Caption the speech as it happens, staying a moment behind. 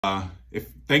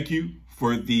Thank you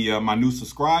for my new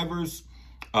subscribers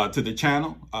to the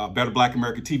channel, Better Black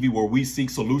America TV, where we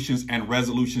seek solutions and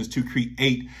resolutions to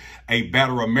create a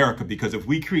better America. Because if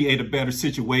we create a better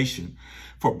situation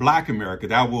for Black America,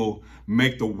 that will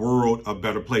make the world a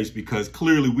better place, because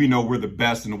clearly we know we're the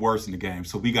best and the worst in the game.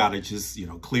 So we got to just,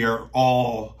 clear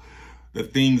all the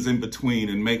things in between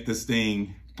and make this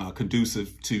thing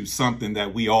conducive to something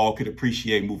that we all could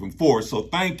appreciate moving forward. So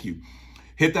thank you.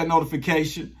 Hit that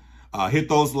notification. Hit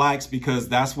those likes, because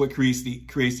that's what creates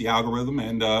the algorithm.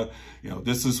 And,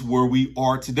 this is where we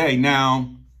are today.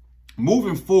 Now,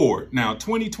 moving forward,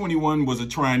 2021 was a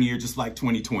trying year, just like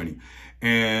 2020.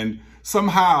 And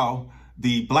somehow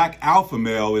the Black alpha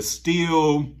male is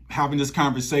still having these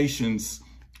conversations,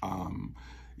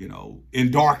 in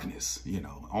darkness,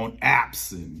 on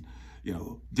apps and,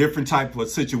 different type of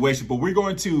situation. But we're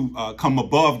going to come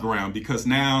above ground, because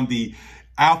now the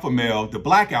alpha male, the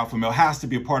Black alpha male, has to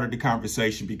be a part of the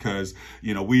conversation, because,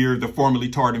 we're the formerly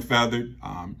tarred and feathered.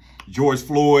 George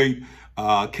Floyd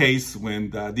case, when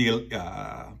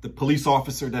the police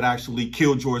officer that actually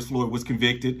killed George Floyd was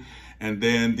convicted. And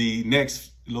then the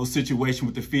next little situation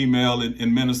with the female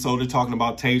in Minnesota, talking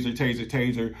about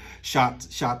taser,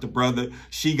 shot the brother.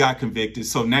 She got convicted.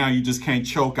 So now you just can't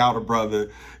choke out a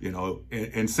brother,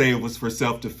 and say it was for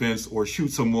self-defense, or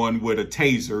shoot someone with a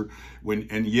taser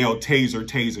and yell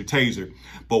taser.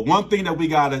 But one thing that we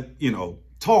got to,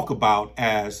 talk about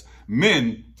as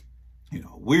men,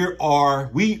 we are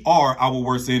our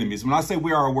worst enemies. When I say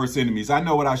we are our worst enemies, I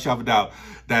know without shadow of a doubt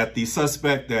that the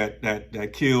suspect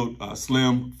that killed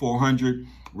Slim 400,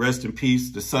 rest in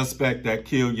peace. The suspect that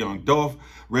killed Young Dolph,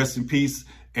 rest in peace.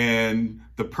 And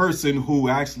the person who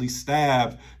actually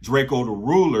stabbed Drakeo the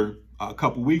Ruler a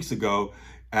couple weeks ago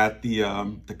at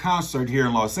the concert here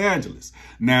in Los Angeles.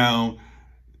 Now,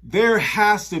 there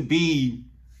has to be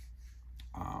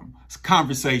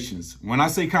conversations. When I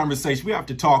say conversation, we have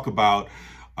to talk about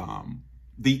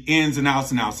the ins and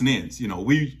outs and outs and ins.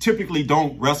 We typically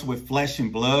don't wrestle with flesh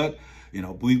and blood.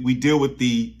 We deal with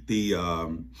the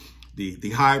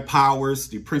higher powers,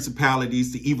 the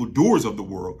principalities, the evildoers of the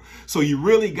world. So you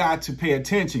really got to pay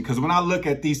attention, because when I look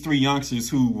at these three youngsters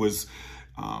who was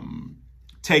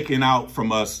taken out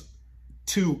from us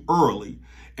too early,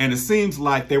 and it seems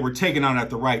like they were taken out at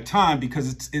the right time,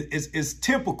 because it's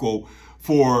typical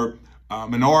for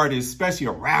an artist, especially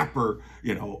a rapper,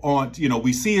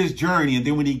 we see his journey, and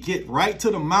then when he get right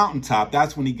to the mountaintop,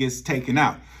 that's when he gets taken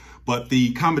out. But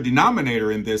the common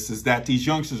denominator in this is that these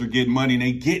youngsters are getting money and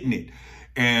they getting it.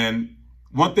 And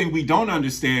one thing we don't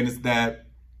understand is that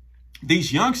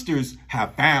these youngsters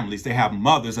have families, they have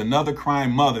mothers, another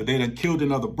crying mother. They done killed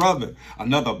another brother,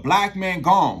 another Black man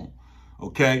gone.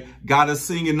 Okay, got us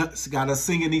singing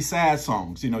these sad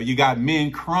songs. You got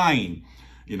men crying,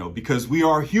 because we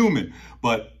are human.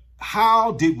 But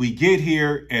how did we get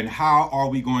here, and how are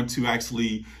we going to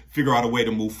actually figure out a way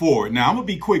to move forward? Now, I'm gonna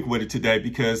be quick with it today,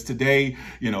 because today,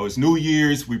 it's New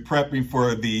Year's. We're prepping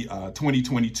for the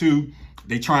 2022.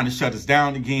 They trying to shut us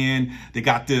down again. They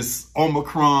got this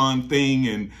Omicron thing,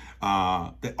 and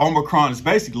the Omicron is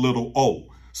basically little O.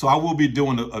 So I will be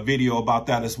doing a video about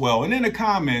that as well. And in the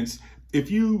comments,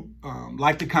 if you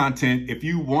like the content, if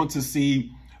you want to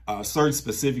see certain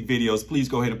specific videos, please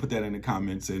go ahead and put that in the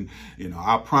comments. And,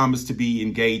 I promise to be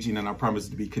engaging, and I promise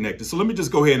to be connected. So let me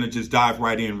just go ahead and just dive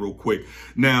right in real quick.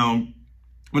 Now,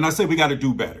 when I say we got to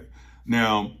do better,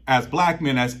 now, as Black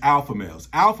men, as alpha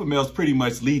males pretty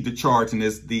much lead the charge, and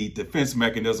is the defense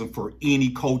mechanism for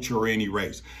any culture or any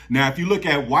race. Now, if you look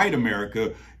at white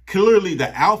America, clearly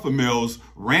the alpha males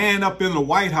ran up in the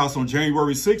White House on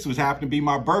January 6th, which happened to be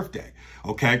my birthday.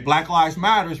 Okay, Black Lives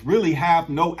Matters really have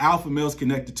no alpha males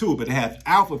connected to it, but it has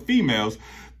alpha females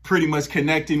pretty much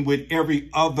connecting with every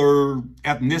other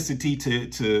ethnicity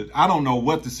to I don't know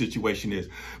what the situation is.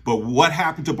 But what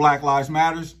happened to Black Lives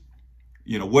Matters?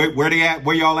 Where they at?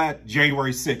 Where y'all at?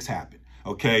 January 6th happened.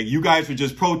 Okay, you guys are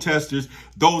just protesters.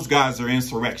 Those guys are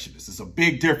insurrectionists. It's a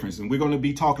big difference, and we're going to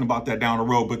be talking about that down the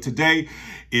road. But today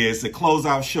is the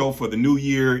closeout show for the new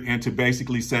year, and to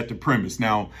basically set the premise.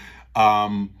 Now,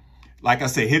 like I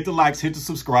said, hit the likes, hit the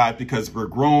subscribe, because we're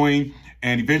growing,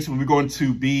 and eventually we're going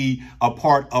to be a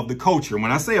part of the culture.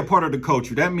 When I say a part of the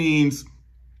culture, that means,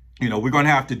 we're going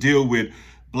to have to deal with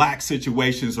Black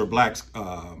situations or Black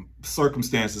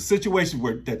circumstances,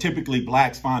 situations that typically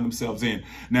Blacks find themselves in.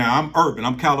 Now, I'm urban,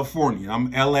 I'm California,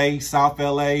 I'm LA, South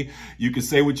LA. You can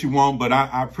say what you want, but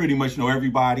I pretty much know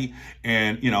everybody.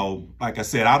 And, like I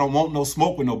said, I don't want no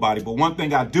smoke with nobody. But one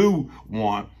thing I do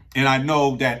want, and I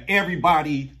know that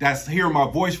everybody that's hearing my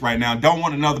voice right now don't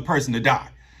want another person to die.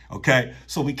 Okay,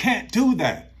 so we can't do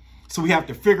that. So we have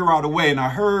to figure out a way. And I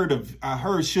heard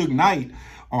Suge Knight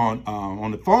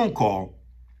on the phone call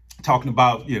talking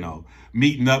about, you know,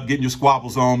 meeting up, getting your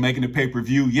squabbles on, making a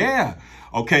pay-per-view. Yeah.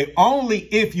 Okay. Only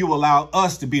if you allow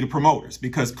us to be the promoters,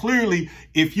 because clearly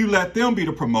if you let them be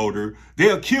the promoter,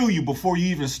 they'll kill you before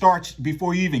you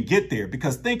even get there.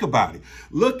 Because think about it.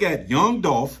 Look at Young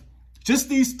Dolph, just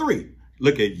these three.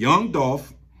 Look at Young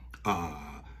Dolph,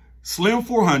 Slim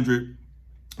 400,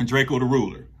 and Drakeo the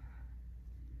Ruler.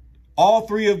 All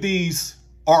three of these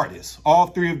artists, all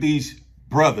three of these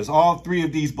brothers, all three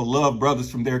of these beloved brothers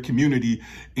from their community,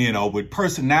 you know, with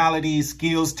personality,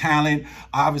 skills, talent,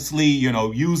 obviously, you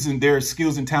know, using their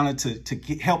skills and talent to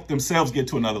help themselves get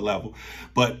to another level.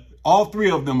 But all three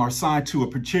of them are signed to a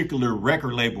particular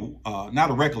record label,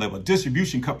 not a record label, a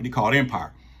distribution company called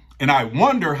Empire. And I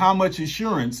wonder how much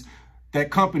insurance that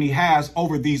company has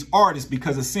over these artists,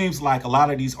 because it seems like a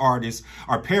lot of these artists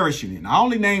are perishing. And I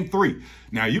only named three.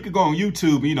 Now you could go on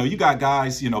YouTube, you know, you got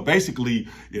guys, you know, basically,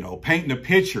 you know, painting a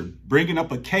picture, bringing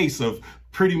up a case of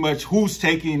pretty much who's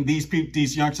taking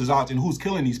these youngsters out and who's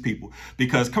killing these people.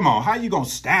 Because come on, how you gonna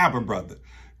stab a brother?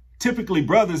 Typically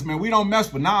brothers, man, we don't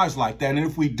mess with knives like that. And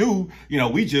if we do, you know,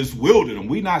 we just wielded them.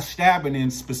 We're not stabbing in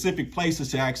specific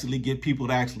places to actually get people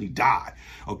to actually die.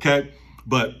 Okay.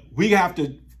 But we have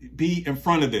to be in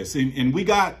front of this. And we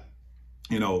got,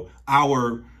 you know,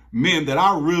 our men that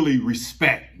I really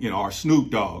respect, you know, our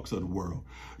Snoop Dogs of the world,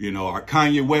 you know, our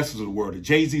Kanye Wests of the world, the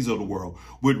Jay-Z's of the world,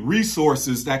 with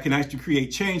resources that can actually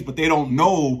create change, but they don't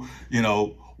know, you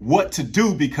know, what to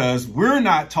do, because we're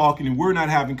not talking and we're not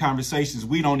having conversations.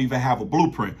 We don't even have a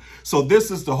blueprint. So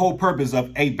this is the whole purpose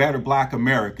of A Better Black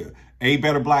America. A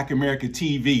Better Black America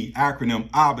TV, acronym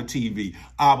ABBA TV,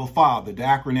 ABBA Father. The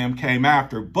acronym came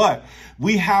after, but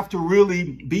we have to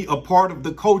really be a part of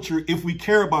the culture if we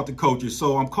care about the culture.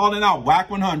 So I'm calling out Wack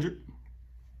 100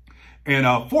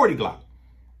 and 40 Glocc.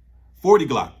 40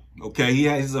 Glocc. Okay,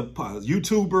 he's a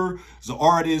YouTuber, he's an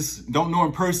artist, don't know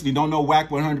him personally, don't know Wack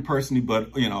 100 personally,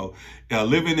 but, you know,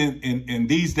 living in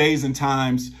these days and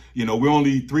times, you know, we're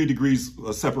only 3 degrees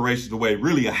of separation away,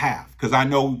 really a half, because I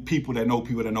know people that know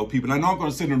people that know people. And I know I'm going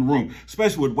to sit in the room,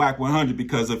 especially with Wack 100,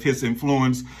 because of his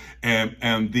influence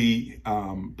and the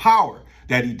power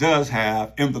that he does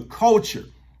have in the culture.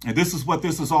 And this is what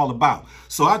this is all about.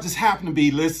 So I just happen to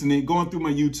be listening, going through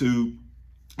my YouTube,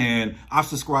 and I've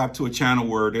subscribed to a channel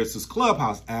where there's this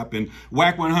Clubhouse app, and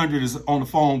Wack 100 is on the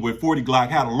phone with 40 Glocc,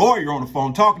 had a lawyer on the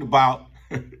phone talking about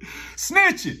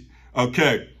snitching.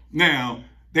 Okay. Now,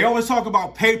 they always talk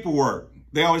about paperwork.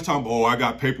 They always talk about, oh, I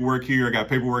got paperwork here, I got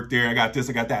paperwork there, I got this,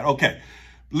 I got that. Okay.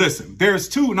 Listen, there's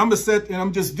two, and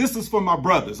this is for my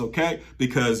brothers, okay?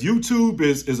 Because YouTube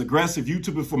is aggressive.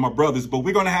 YouTube is for my brothers, but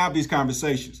we're going to have these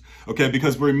conversations, okay?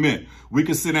 Because we're men. We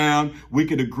can sit down, we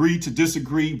can agree to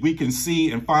disagree, we can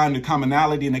see and find the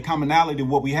commonality, and the commonality of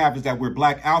what we have is that we're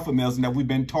black alpha males and that we've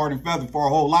been tarred and feathered for our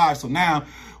whole lives. So now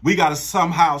we got to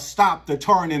somehow stop the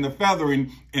tarring and the feathering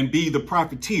and be the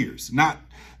profiteers, not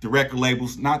the record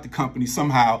labels, not the company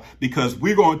somehow, because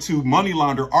we're going to money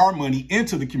launder our money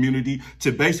into the community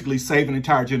to basically save an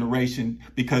entire generation,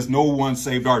 because no one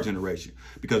saved our generation.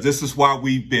 Because this is why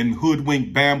we've been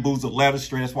hoodwinked, bamboozled, led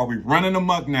astray. That's why we're running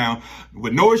amok now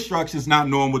with no instructions, not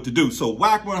knowing what to do. So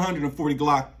Wack 140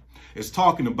 Glocc is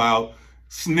talking about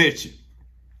snitching.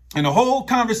 And the whole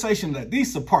conversation, at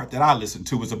least the part that I listened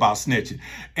to, was about snitching.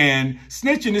 And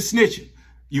snitching is snitching.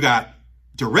 You got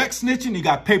direct snitching, you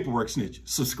got paperwork snitching.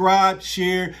 Subscribe,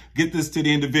 share, get this to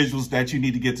the individuals that you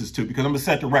need to get this to, because I'm going to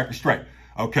set the record straight.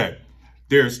 Okay.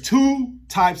 There's two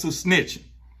types of snitching.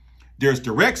 There's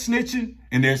direct snitching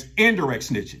and there's indirect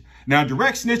snitching. Now,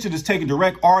 direct snitching is taking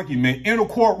direct argument in a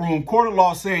courtroom, court of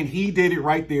law, saying he did it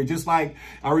right there. Just like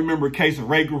I remember a case of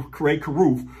Ray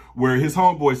Caruth, where his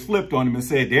homeboys flipped on him and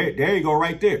said, there you go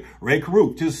right there. Ray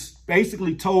Caruth just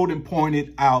basically told and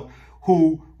pointed out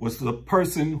who was the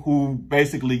person who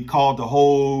basically called the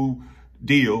whole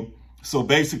deal. So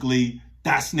basically,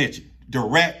 that's snitching.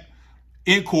 Direct,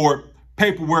 in court,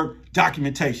 paperwork,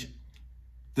 documentation.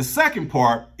 The second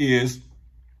part is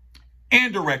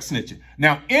indirect snitching.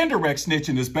 Now, indirect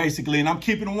snitching is basically, and I'm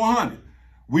keeping it 100.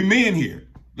 We men here.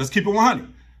 Let's keep it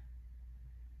 100.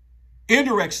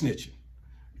 Indirect snitching.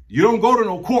 You don't go to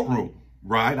no courtroom,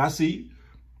 right? I see.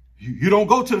 You don't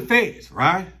go to the feds,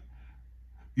 right?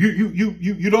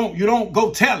 You don't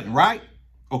go telling, right?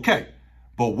 Okay.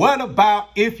 But what about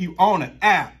if you own an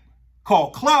app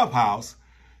called Clubhouse,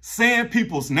 saying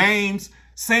people's names,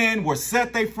 saying where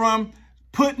set they from,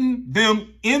 putting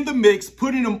them in the mix,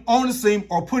 putting them on the scene,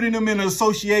 or putting them in an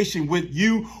association with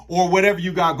you or whatever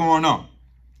you got going on?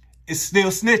 It's still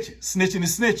snitching. Snitching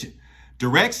is snitching.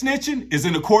 Direct snitching is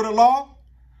in the court of law.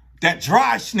 that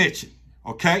dry snitching,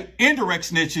 okay?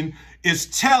 Indirect snitching is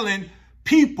telling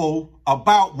people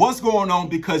about what's going on,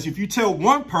 because if you tell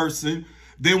one person,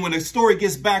 then when the story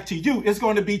gets back to you, it's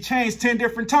going to be changed 10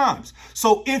 different times.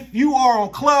 So if you are on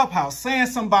Clubhouse saying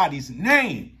somebody's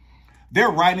name, they're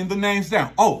writing the names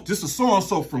down. Oh, this is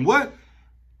so-and-so from what?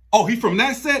 Oh, he from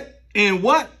that set? And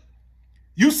what?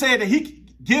 You said that he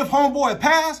give homeboy a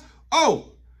pass?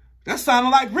 Oh, that sounded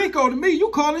like Rico to me. You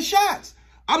calling shots.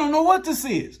 I don't know what this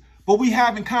is. But we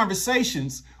having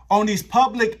conversations on these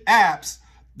public apps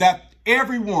that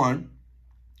everyone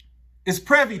is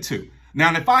privy to.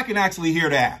 Now, if I can actually hear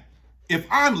that, if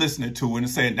I'm listening to it and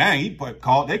saying, dang,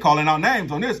 they calling out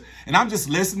names on this, and I'm just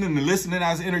listening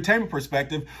as an entertainment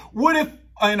perspective, what if,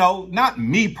 not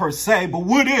me per se, but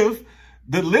what if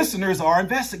the listeners are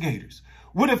investigators?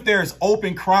 What if there's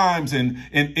open crimes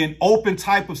and open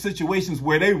type of situations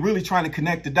where they really trying to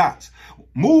connect the dots?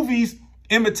 Movies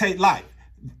imitate life.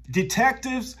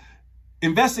 Detectives,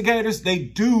 investigators, they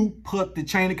do put the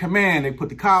chain of command. They put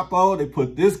the capo, they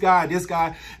put this guy,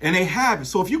 and they have it.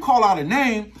 So if you call out a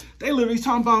name, they literally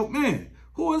talking about, man,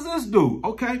 who is this dude?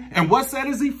 Okay. And what set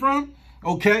is he from?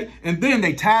 Okay. And then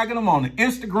they tagging him on the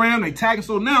Instagram. They tag him.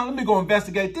 So now let me go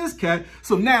investigate this cat.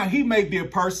 So now he may be a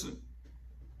person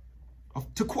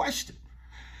to question.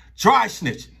 Dry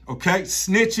snitching. Okay.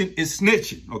 Snitching is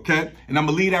snitching. Okay. And I'm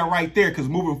going to leave that right there, because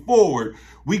moving forward,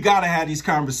 we got to have these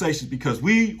conversations, because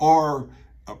we are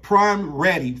prime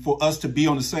ready for us to be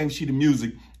on the same sheet of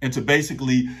music and to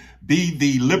basically be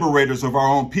the liberators of our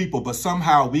own people. But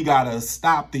somehow we got to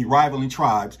stop the rivaling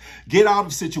tribes, get out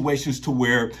of situations to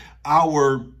where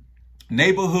our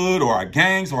neighborhood or our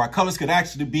gangs or our colors could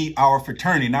actually be our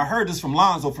fraternity. And I heard this from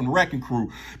Lonzo from the Wrecking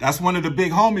Crew. That's one of the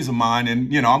big homies of mine.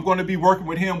 And, I'm going to be working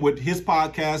with him with his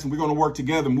podcast, and we're going to work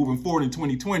together moving forward in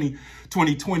 2020,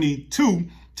 2022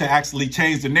 to actually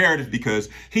change the narrative, because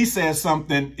he said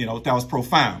something, that was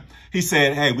profound. He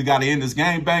said, hey, we got to end this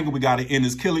gang banging. We got to end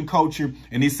this killing culture.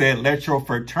 And he said, let your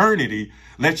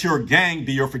gang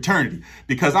be your fraternity.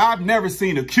 Because I've never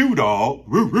seen a Q-Dog,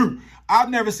 I've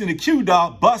never seen a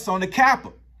Q-Dog bust on the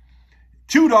Kappa.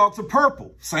 Q-Dogs are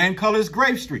purple, same color as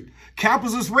Grape Street.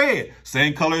 Kappas is red,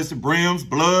 same color as the Brims,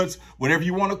 Bloods, whatever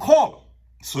you want to call them.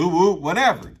 Suwu,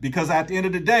 whatever. Because at the end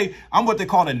of the day, I'm what they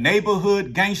call a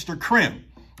neighborhood gangster crim.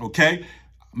 Okay?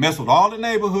 Mess with all the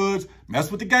neighborhoods,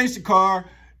 mess with the gangster car,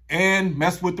 and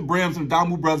mess with the Brims and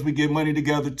Damu brothers. We get money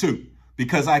together too.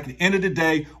 Because at the end of the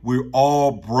day, we're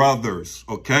all brothers.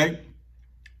 Okay?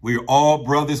 We're all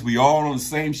brothers. We all on the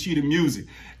same sheet of music.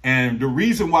 And the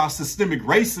reason why systemic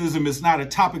racism is not a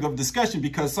topic of discussion,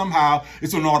 because somehow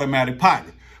it's an automatic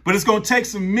pilot. But it's going to take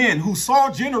some men who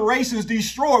saw generations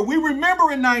destroyed. We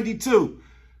remember in 92.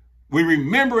 We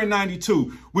remember in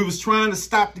 92, we was trying to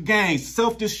stop the gangs,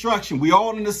 self-destruction. We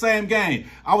all in the same gang.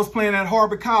 I was playing at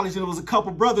Harvard College, and there was a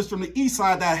couple brothers from the east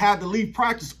side that had to leave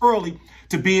practice early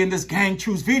to be in this Gang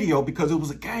Truth video, because it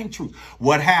was a gang truth.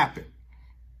 What happened?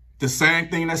 The same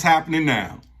thing that's happening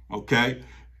now, okay?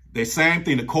 The same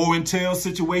thing, the COINTEL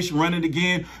situation running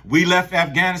again. We left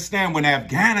Afghanistan. When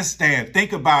Afghanistan,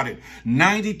 think about it,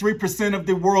 93% of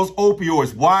the world's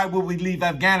opioids. Why would we leave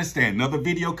Afghanistan? Another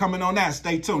video coming on that.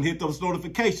 Stay tuned. Hit those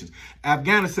notifications.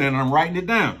 Afghanistan, I'm writing it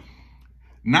down.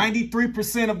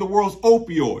 93% of the world's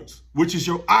opioids, which is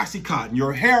your Oxycontin,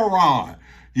 your heroin,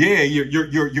 yeah,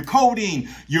 your codeine,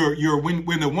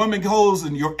 when the woman goes,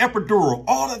 and your epidural,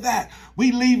 all of that.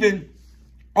 We leaving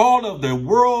all of the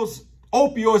world's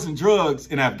opioids and drugs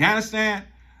in Afghanistan.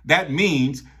 That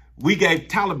means we gave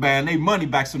Taliban their money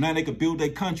back, so now they could build their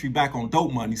country back on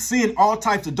dope money. Seeing all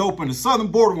types of dope in the southern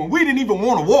border when we didn't even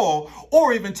want a wall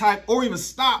or even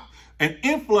stop an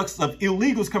influx of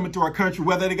illegals coming to our country,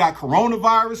 whether they got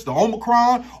coronavirus, the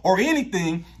Omicron, or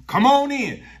anything. Come on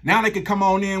in. Now they can come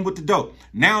on in with the dope.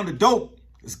 Now the dope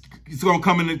is going to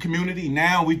come in the community.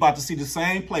 Now we about to see the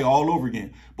same play all over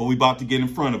again. But we about to get in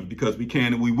front of it, because we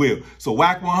can and we will. So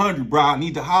Wack 100, bro, I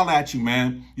need to holler at you,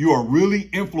 man. You are really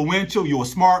influential. You're a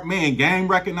smart man, gang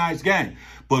recognized gang.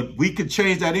 But we could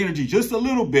change that energy just a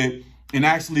little bit and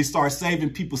actually start saving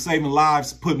people, saving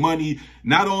lives, put money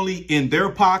not only in their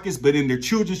pockets, but in their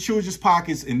children's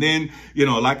pockets. And then,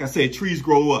 like I said, trees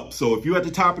grow up. So if you're at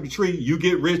the top of the tree, you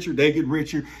get richer, they get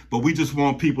richer. But we just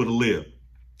want people to live.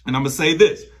 And I'm going to say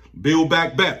this, Build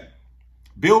Back Better.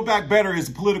 Build Back Better is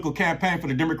a political campaign for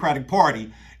the Democratic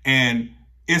Party, and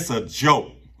it's a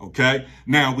joke, okay?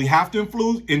 Now, we have to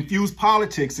infuse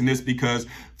politics in this, because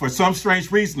for some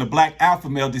strange reason, the black alpha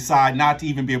male decide not to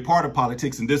even be a part of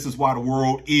politics, and this is why the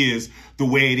world is the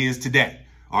way it is today,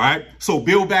 all right? So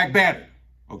Build Back Better,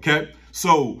 okay?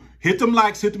 So hit them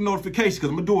likes, hit them notifications, because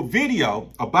I'm going to do a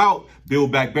video about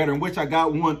Build Back Better, in which I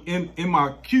got one in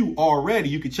my queue already.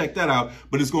 You can check that out.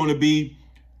 But it's going to be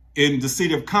in the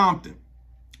city of Compton,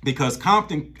 because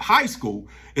Compton High School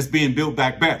is being built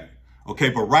back better. Okay,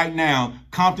 but right now,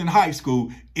 Compton High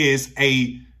School is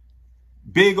a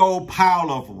big old pile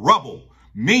of rubble,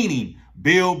 meaning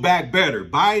Build Back Better.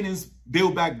 Biden's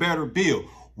Build Back Better bill.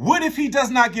 What if he does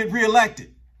not get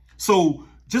reelected? So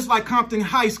just like Compton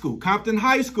High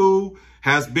School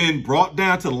has been brought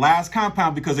down to the last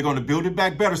compound because they're going to build it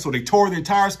back better. So they tore the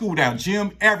entire school down,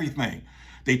 gym, everything.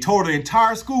 They tore the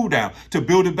entire school down to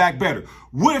build it back better.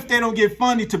 What if they don't get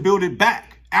funding to build it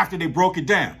back after they broke it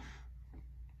down?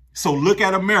 So look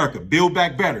at America, Build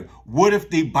Back Better. What if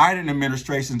the Biden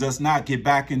administration does not get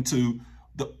back into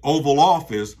the Oval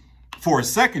Office for a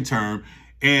second term,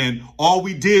 and all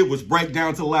we did was break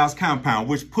down to the last compound,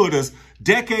 which put us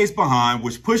decades behind,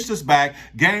 which pushed us back?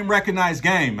 Game recognized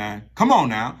game, man. Come on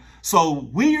now. So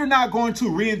we are not going to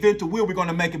reinvent the wheel. We're going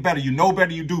to make it better. You know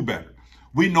better, you do better.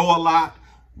 We know a lot.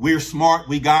 We're smart.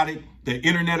 We got it. The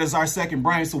internet is our second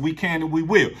brain, so we can and we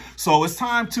will. So it's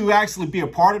time to actually be a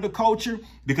part of the culture,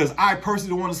 because I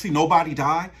personally don't want to see nobody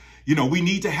die. You know, we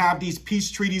need to have these peace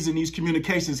treaties and these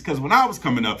communications, because when I was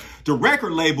coming up, the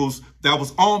record labels that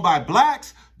was owned by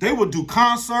blacks, they would do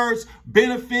concerts,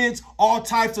 benefits, all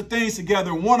types of things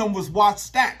together. And one of them was Watch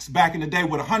Stax back in the day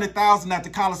with 100,000 at the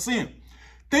Coliseum.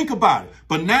 Think about it.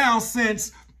 But now,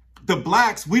 since the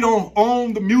blacks, we don't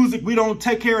own the music, we don't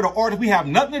take care of the artists, we have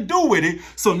nothing to do with it.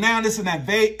 So now it's an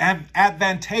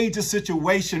advantageous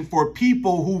situation for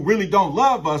people who really don't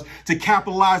love us to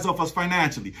capitalize off us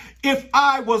financially. If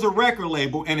I was a record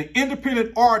label and an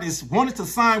independent artist wanted to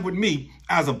sign with me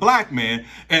as a black man,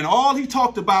 and all he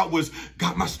talked about was,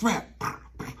 got my strap,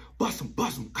 bust him,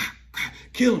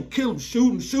 kill him,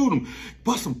 shoot him,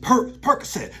 bust him,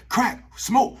 Percocet, crack,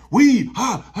 smoke, weed,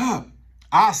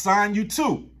 I'll sign you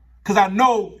too. Because I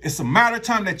know it's a matter of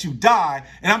time that you die,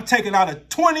 and I'm taking out a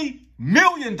 $20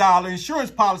 million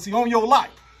insurance policy on your life.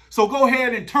 So go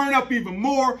ahead and turn up even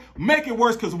more, make it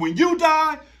worse, because when you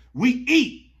die, we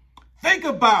eat. Think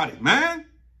about it, man.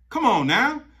 Come on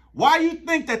now. Why do you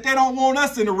think that they don't want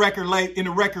us in the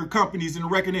record companies, in the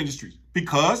record industry?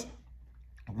 Because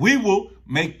we will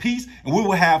make peace, and we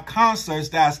will have concerts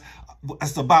that's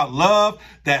about love,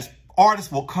 that's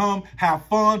artists will come, have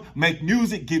fun, make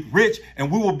music, get rich, and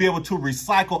we will be able to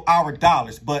recycle our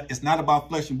dollars. But it's not about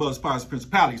flesh and blood, powers, and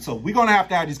principalities. So we're going to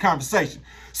have these conversations.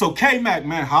 So K-Mac,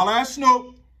 man, holla at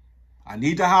Snoop. I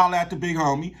need to holler at the big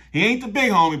homie. He ain't the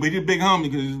big homie, but he's the big homie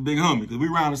because he's the big homie, because we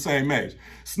around the same age.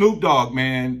 Snoop Dogg,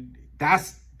 man,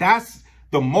 that's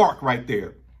the mark right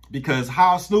there. Because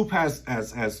how Snoop has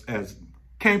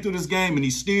came through this game, and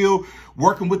he's still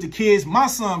working with the kids. My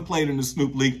son played in the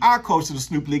Snoop League. I coached in the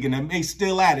Snoop League, and they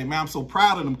still at it, man. I'm so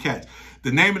proud of them cats.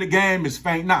 The name of the game is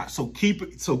Faint Not. So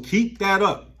keep that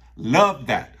up. Love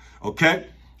that. Okay.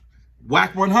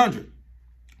 Wack 100.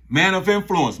 Man of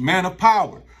influence, man of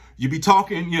power. You be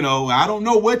talking, you know, I don't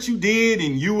know what you did,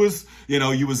 and you was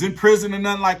in prison or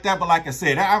nothing like that. But like I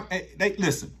said,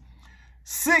 listen,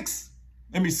 6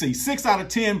 out of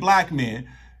 10 black men.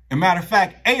 As a matter of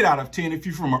fact, 8 out of 10, if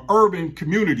you're from an urban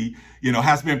community, you know,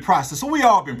 has been processed. So we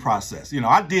all been processed. You know,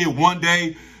 I did one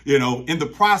day, you know, in the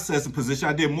processing position.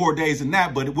 I did more days than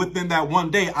that. But within that one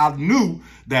day, I knew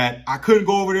that I couldn't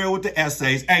go over there with the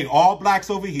essays. Hey, all blacks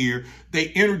over here. They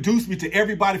introduced me to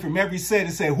everybody from every set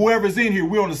and said, whoever's in here,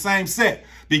 we're on the same set,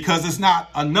 because it's not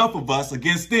enough of us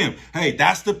against them. Hey,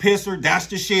 that's the pisser. That's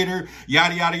the shitter.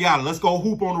 Yada, yada, yada. Let's go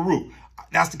hoop on the roof.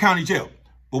 That's the county jail.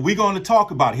 But we're going to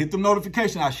talk about it. Hit the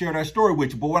notification. I'll share that story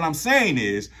with you. But what I'm saying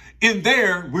is, in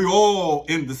there, we're all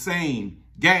in the same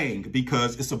gang,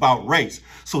 because it's about race.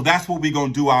 So that's what we're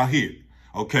going to do out here.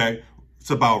 Okay.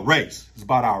 It's about race. It's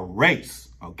about our race.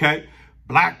 Okay.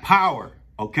 Black power.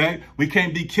 Okay. We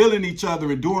can't be killing each other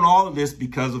and doing all of this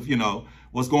because of, you know,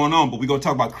 what's going on. But we're going to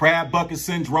talk about crab bucket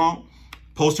syndrome,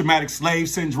 post-traumatic slave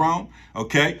syndrome.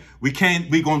 Okay. We're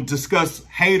going to discuss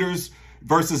haters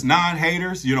versus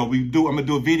non-haters. You know, I'm going to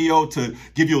do a video to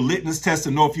give you a litmus test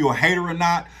to know if you're a hater or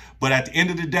not. But at the end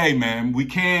of the day, man, we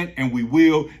can and we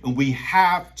will, and we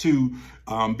have to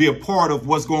be a part of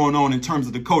what's going on in terms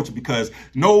of the culture, because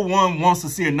no one wants to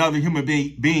see another human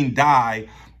being die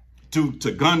due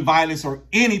to gun violence or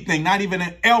anything, not even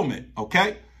an ailment.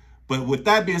 Okay. But with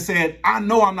that being said, I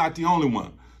know I'm not the only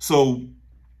one. So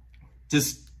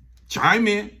just chime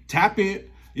in, tap in.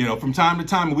 You know, from time to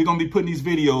time, and we're going to be putting these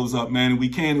videos up, man, and we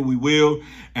can and we will.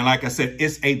 And like I said,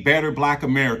 it's a better Black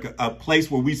America, a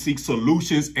place where we seek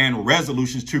solutions and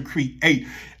resolutions to create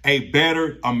a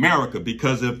better America.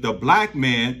 Because if the black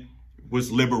man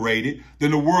was liberated,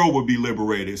 then the world would be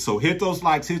liberated. So hit those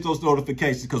likes, hit those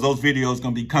notifications, because those videos are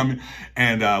going to be coming,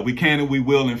 and we can and we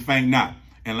will and faint not.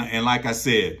 And like I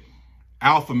said,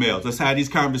 alpha males, let's have these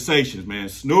conversations, man.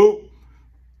 Snoop,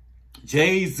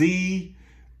 Jay-Z,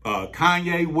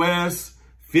 Kanye West,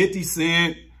 50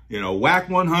 Cent, Wack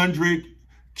 100,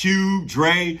 Cube,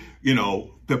 Dre,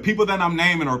 the people that I'm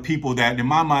naming are people that in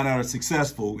my mind are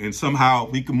successful, and somehow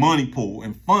we can money pool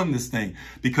and fund this thing.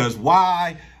 Because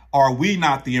why are we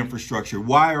not the infrastructure?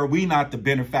 Why are we not the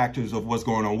benefactors of what's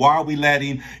going on? Why are we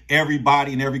letting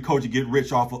everybody and every culture get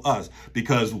rich off of us?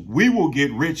 Because we will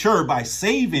get richer by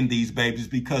saving these babies,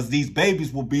 because these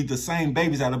babies will be the same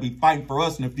babies that'll be fighting for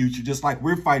us in the future, just like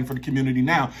we're fighting for the community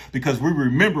now, because we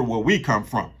remember where we come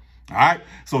from. All right.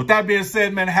 So with that being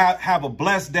said, man, have a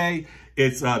blessed day.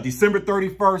 It's December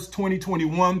 31st,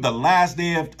 2021, the last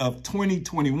day of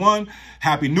 2021.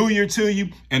 Happy New Year to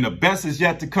you, and the best is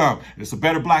yet to come. It's a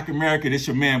better Black America. It's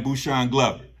your man, Bushan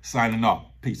Glover, signing off.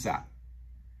 Peace out.